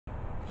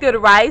Good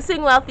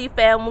rising, wealthy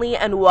family,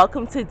 and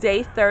welcome to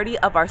day 30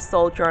 of our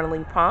soul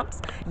journaling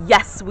prompts.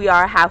 Yes, we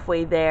are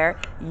halfway there.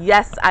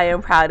 Yes, I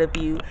am proud of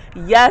you.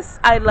 Yes,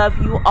 I love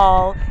you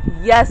all.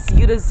 Yes,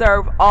 you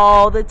deserve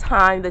all the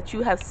time that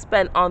you have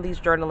spent on these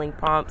journaling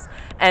prompts,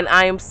 and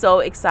I am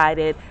so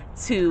excited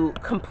to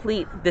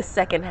complete the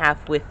second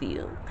half with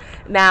you.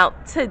 Now,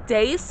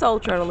 today's soul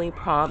journaling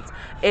prompt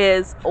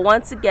is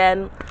once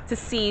again to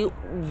see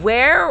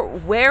where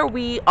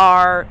we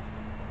are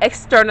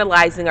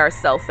externalizing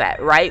ourselves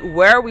at, right?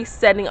 Where are we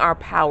sending our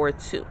power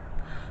to?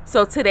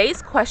 So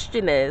today's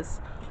question is,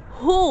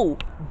 who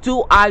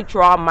do I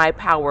draw my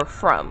power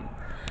from?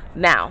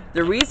 Now,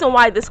 the reason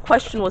why this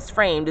question was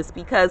framed is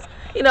because,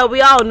 we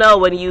all know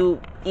when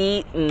you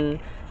eat and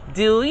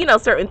do,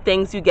 certain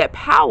things, you get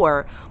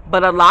power.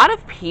 But a lot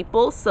of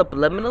people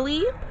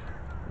subliminally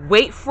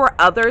wait for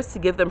others to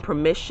give them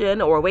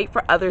permission or wait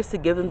for others to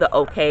give them the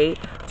okay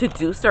to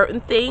do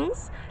certain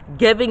things,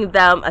 giving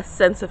them a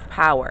sense of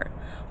power.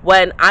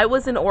 When I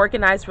was in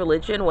organized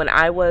religion, when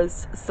I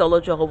was solo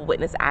Jehovah's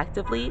Witness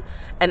actively,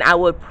 and I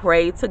would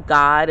pray to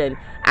God and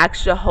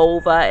ask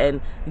Jehovah and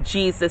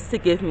Jesus to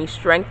give me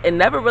strength, it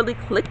never really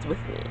clicked with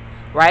me,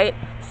 right?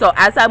 So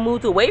as I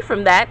moved away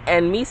from that,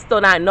 and me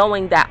still not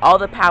knowing that all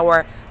the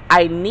power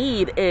I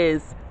need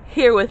is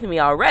here with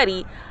me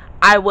already,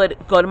 I would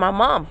go to my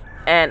mom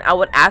and I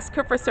would ask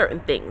her for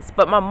certain things.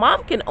 But my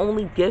mom can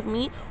only give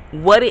me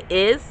what it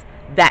is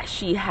that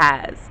she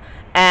has.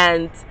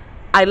 And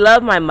I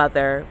love my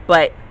mother,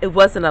 but it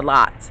wasn't a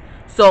lot.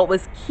 So it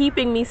was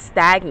keeping me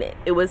stagnant.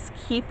 It was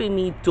keeping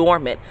me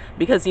dormant.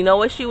 Because you know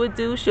what she would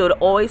do? She would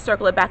always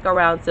circle it back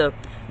around to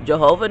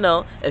Jehovah.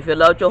 No, if you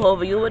love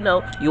Jehovah, you would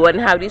know. You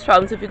wouldn't have these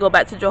problems if you go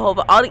back to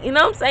Jehovah. You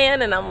know what I'm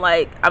saying? And I'm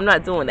like, I'm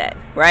not doing that,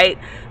 right?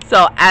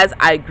 So as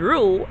I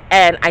grew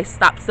and I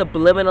stopped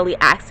subliminally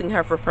asking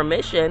her for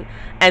permission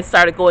and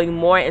started going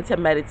more into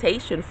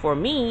meditation for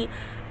me,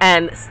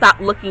 and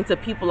stopped looking to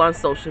people on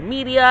social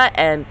media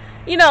and,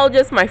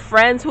 just my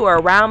friends who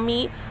are around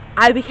me,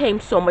 I became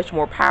so much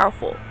more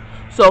powerful.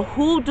 So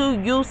who do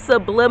you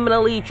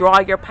subliminally draw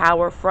your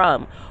power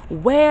from?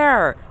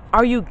 Where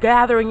are you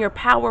gathering your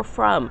power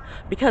from?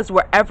 Because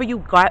wherever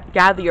you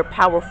gather your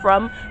power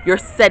from, you're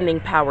sending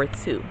power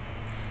to.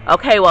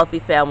 Okay, wealthy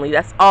family,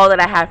 that's all that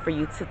I have for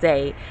you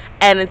today.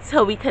 And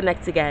until we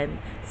connect again,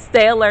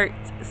 stay alert,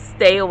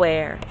 stay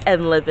aware,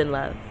 and live in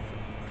love.